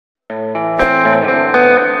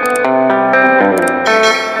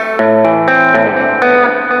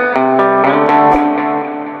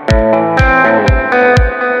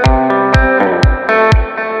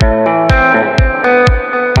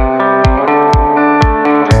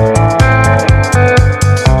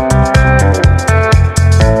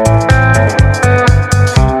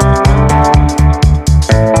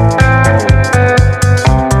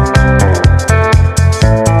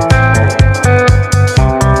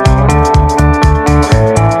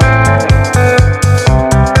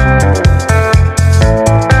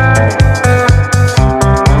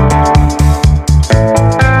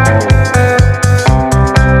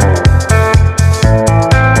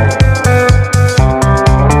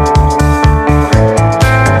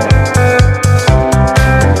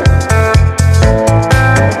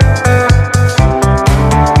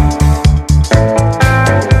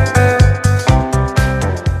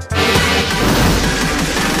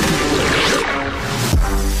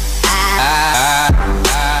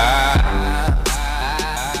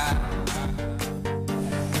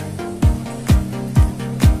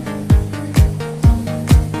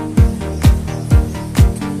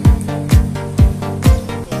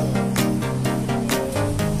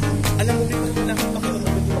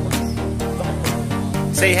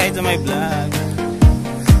Say hi to my vlog.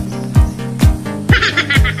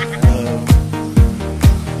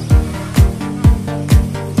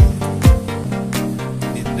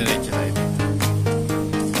 Diretso tayo.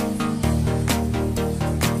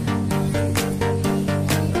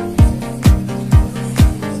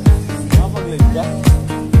 Makapag-live ka?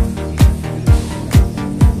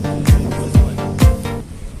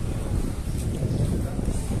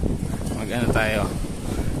 Mag-ano tayo?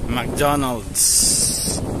 McDonald's.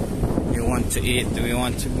 We want to eat. We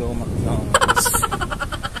want to go McDonald's.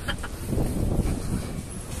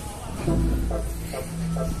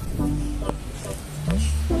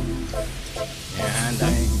 Yan,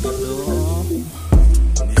 dami dito.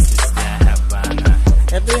 This is the Havana.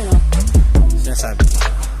 Ito yun, oh. Sinasabi ko.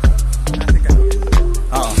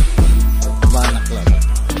 Oo. Havana Club.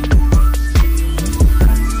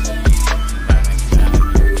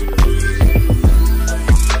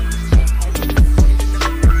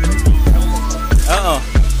 Oo.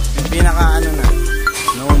 Yung pinaka ano na.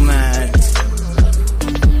 Nomad.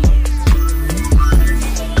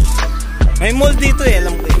 May mall dito eh.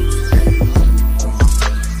 Alam ko eh.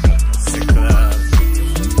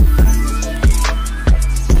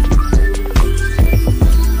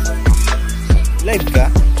 Live ka?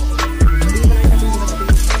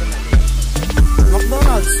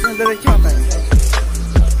 McDonald's, nadiretso tayo.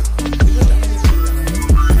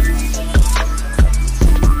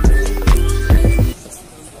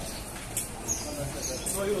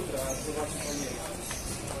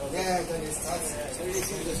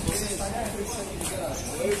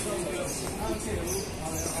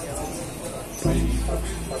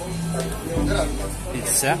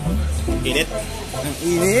 Pizza. Init. Ang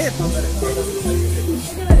init.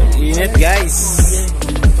 Init guys.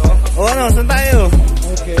 O ano, saan tayo?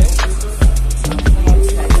 Okay.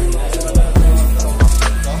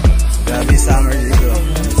 Grabe summer dito.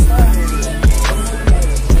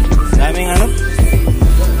 Daming ano?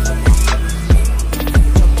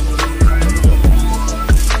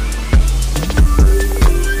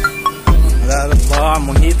 Bar,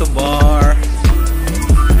 mojito bar.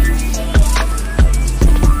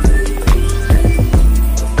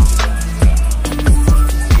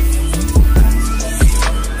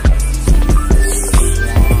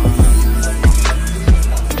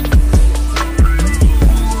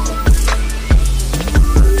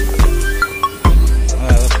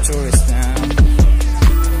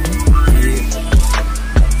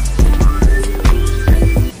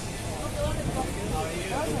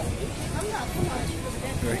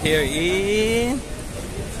 We're here in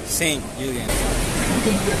St. Julian.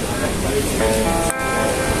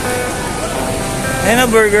 Ayun na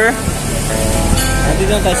burger.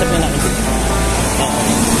 Nandito tayo sa pinakita.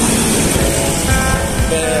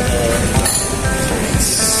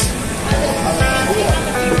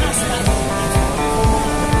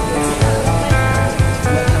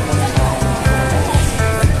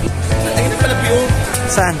 Ayun na pala view.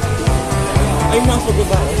 Saan? Ayun na ang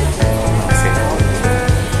pagkaba.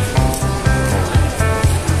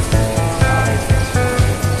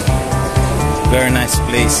 Very nice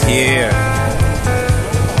place here.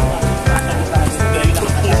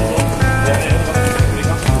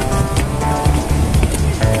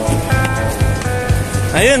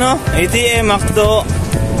 Ayun oh, ATM, McDo.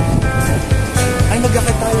 Ay,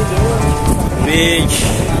 magkakit tayo doon. Beach.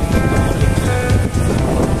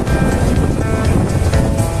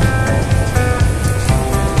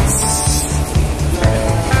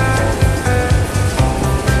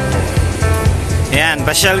 Yan,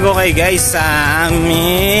 pasyal ko kay guys sa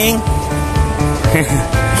aming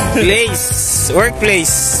place,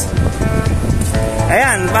 workplace.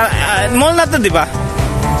 Ayan, mall na to, di ba?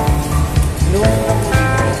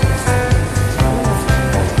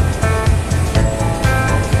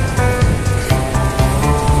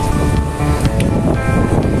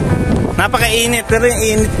 Napakainit, pero yung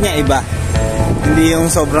init niya iba. Hindi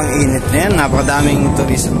yung sobrang init na yan. Napakadaming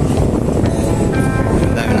turismo.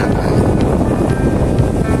 Dami na.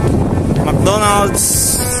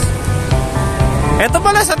 McDonald's. Eto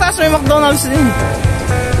pala, sa taas may McDonald's din.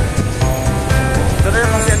 Pero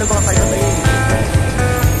yung kasi ano baka tayo tayo.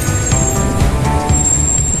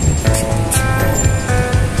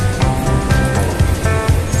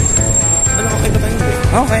 Ano, okay ba tayo?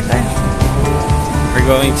 Okay tayo. We're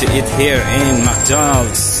going to eat here in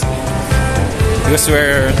McDonald's because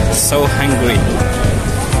we're so hungry.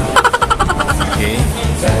 Okay.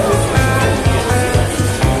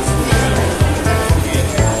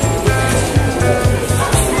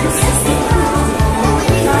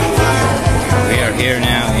 We are here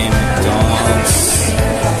now in McDonald's.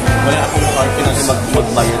 Wala akong parking kasi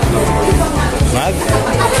magbayad. Mag?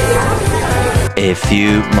 A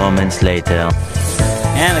few moments later.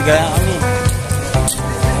 Ayan, nagala kami.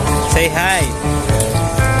 Say hi.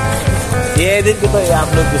 I-edit ko to,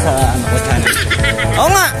 i-upload ko sa channel. Oo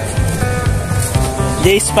nga!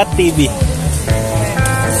 Jayspat TV.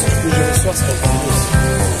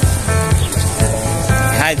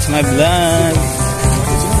 Hi, it's my vlog.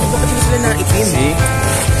 See?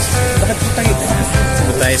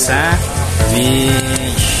 Sabi tayo sa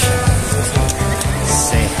beach.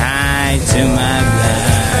 Say hi to my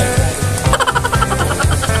vlog.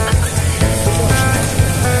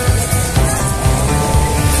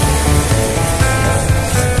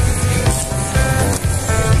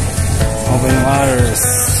 Open waters.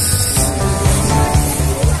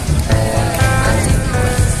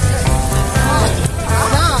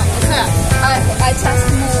 I trust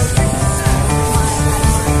more.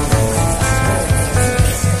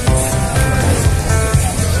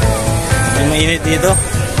 Yung mainit dito.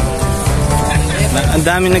 Ang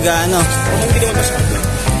dami nag-ano.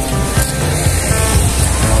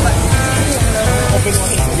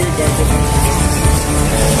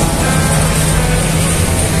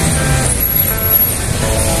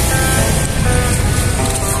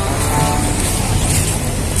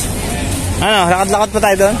 Ano, lakad-lakad pa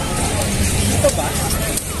tayo doon? Dito ba?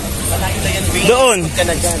 Doon.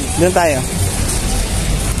 Doon tayo.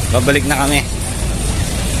 Babalik na kami.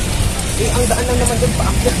 Eh, ang daan lang naman doon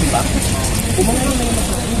paakyat, di ba? Bumangon na naman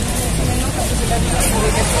sa akin.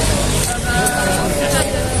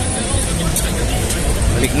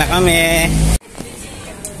 Balik na kami.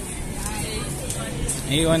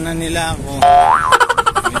 Iwan na nila ako.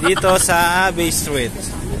 Dito sa Bay Street.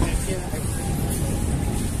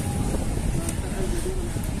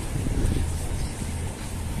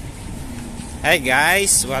 Hi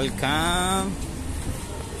guys, welcome.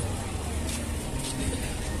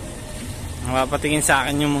 Mapapatingin sa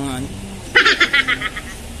akin yung mga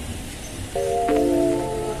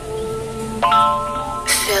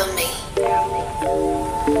Feel me.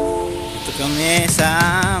 Ito kami sa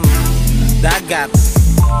dagat.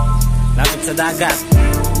 Lapit sa dagat.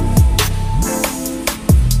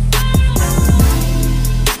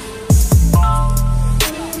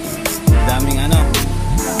 Daming ano.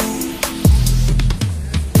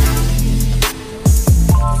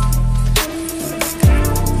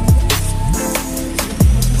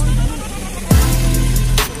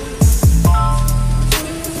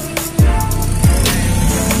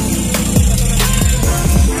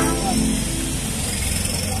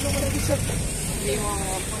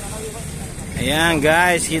 Ayan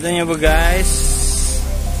guys, kita nyo ba guys?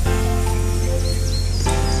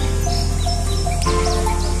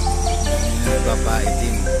 Ayan,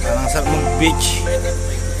 papaitim. Parang sarap mag-beach.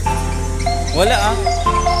 Wala ah.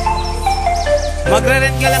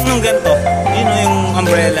 Magre-rent ka lang nung ganito. Yun o yung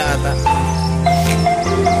umbrella ata.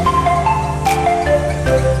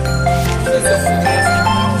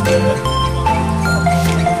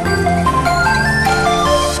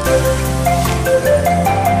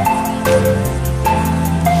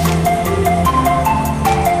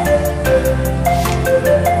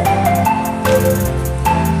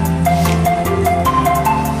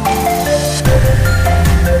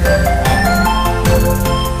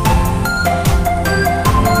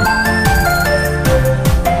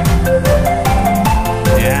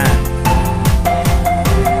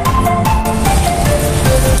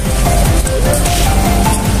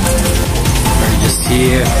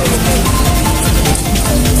 Here.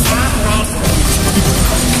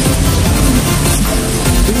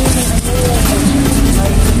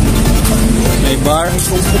 May bar.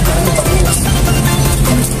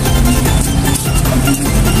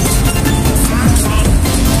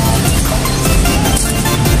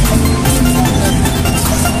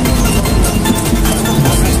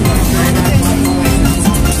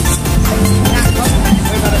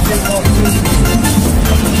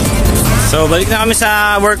 So, balik na kami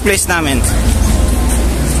sa workplace namin.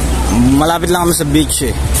 Malapit lang kami sa beach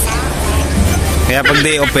eh. Kaya pag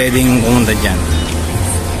day off, pwedeng pumunta dyan.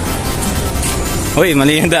 Uy,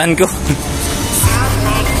 mali yung daan ko.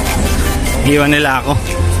 Iwan nila ako.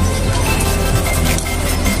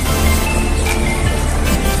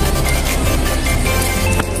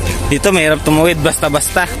 Dito mahirap tumawid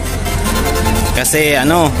basta-basta. Kasi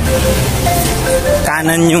ano,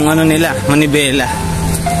 kanan yung ano nila, manibela.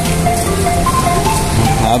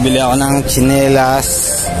 Nakabili ako ng tsinelas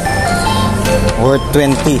worth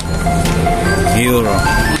 20 euro.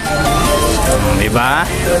 Diba?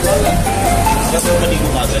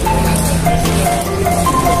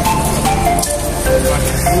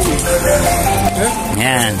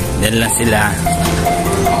 Yan, dyan lang sila.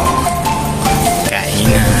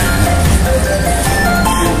 Kainan.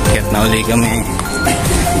 na uli kami.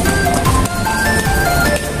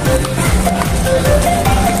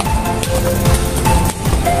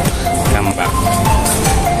 Come back.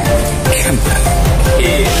 Come back.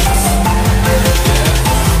 Yeah.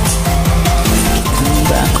 Come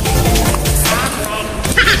back.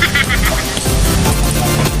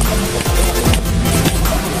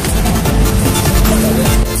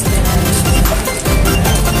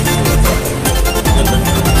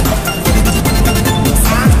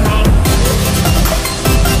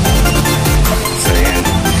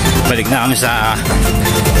 Balik na kami sa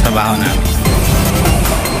trabaho namin.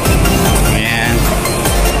 Ayan.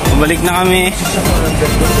 Balik na kami.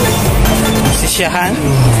 Sisyahan.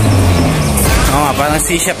 Oo nga, parang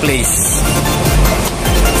sisya place.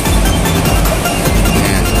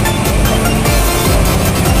 Ayan.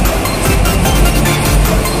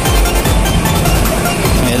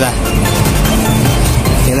 Ayan.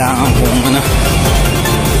 Kailangan kong ano.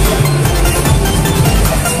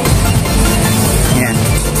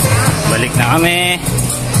 Balik na kami.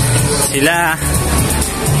 Sila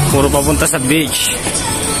puro papunta sa beach.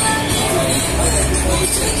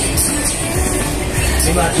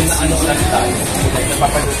 Imagine na ano lang tayo.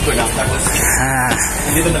 Napapagod ko lang.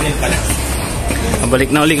 Hindi ko na rin pala. Balik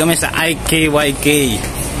na uli kami sa IKYK.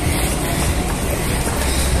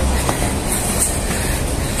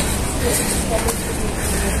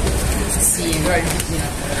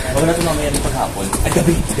 Huwag na ito mamaya ng paghapon. Ay,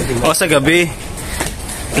 gabi. O, sa gabi.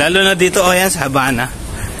 Lalo na dito, o yan, sa Habana.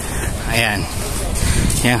 Ayan.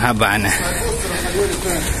 Yung Habana.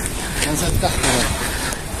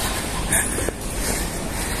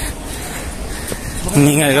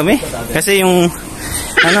 Hiningal kami. Kasi yung,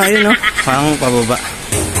 ano, yun, no? Parang pababa.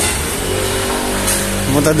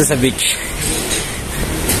 Pumunta doon sa beach.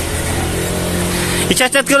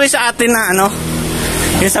 I-chat-chat ko rin sa atin na, ano,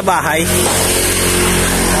 yung sa bahay.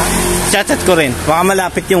 Chat-chat ko rin. Baka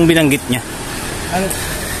malapit yung binanggit niya.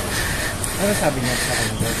 Ano sabi niya sa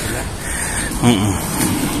kanila sila?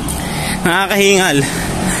 Nakakahingal.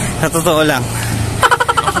 Sa totoo lang.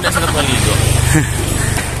 Ako na sarap maligo.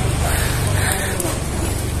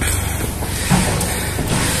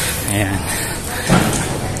 Ayan.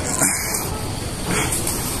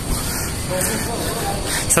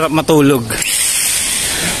 Sarap matulog.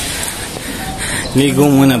 Ligo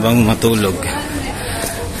muna bang matulog.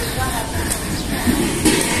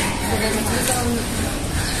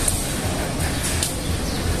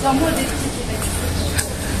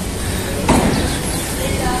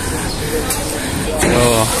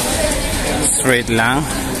 So, straight lang.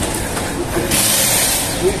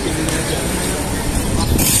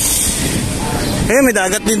 Eh, may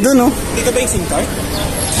dagat din doon, oh. Dito ba yung SIM card?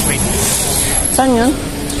 Wait. Saan yun?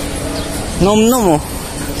 Nom-nom, oh.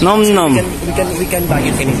 Nom-nom. We can buy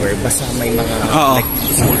it anywhere. Basta may mga like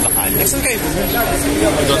small bakal. Next time kayo.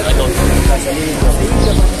 I don't.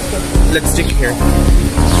 Let's check here.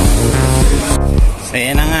 So,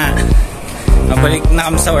 yan na nga. Mabalik na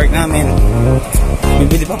kami sa work namin.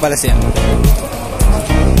 Bibili pa pala siya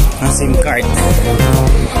ng SIM card.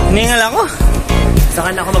 Hiningal ako. Saka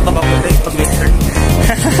na ako magpapapunta pag return.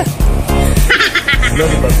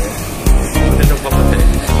 Lori ba mo? Punta nang papunta.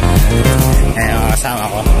 Ayan, mga kasama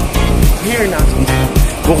ko. Here na.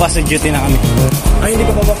 Bukas sa duty na kami. Ay, hindi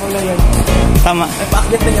pa babakang na yan. Tama. Ay,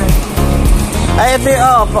 pa-update na yan. Ay, ito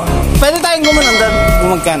yung, oh. Pwede tayong gumanon doon.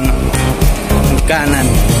 Gumagkanan. Magkanan.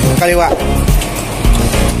 Kaliwa.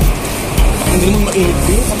 Hindi naman mainit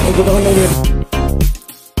din. Ang gagawin ng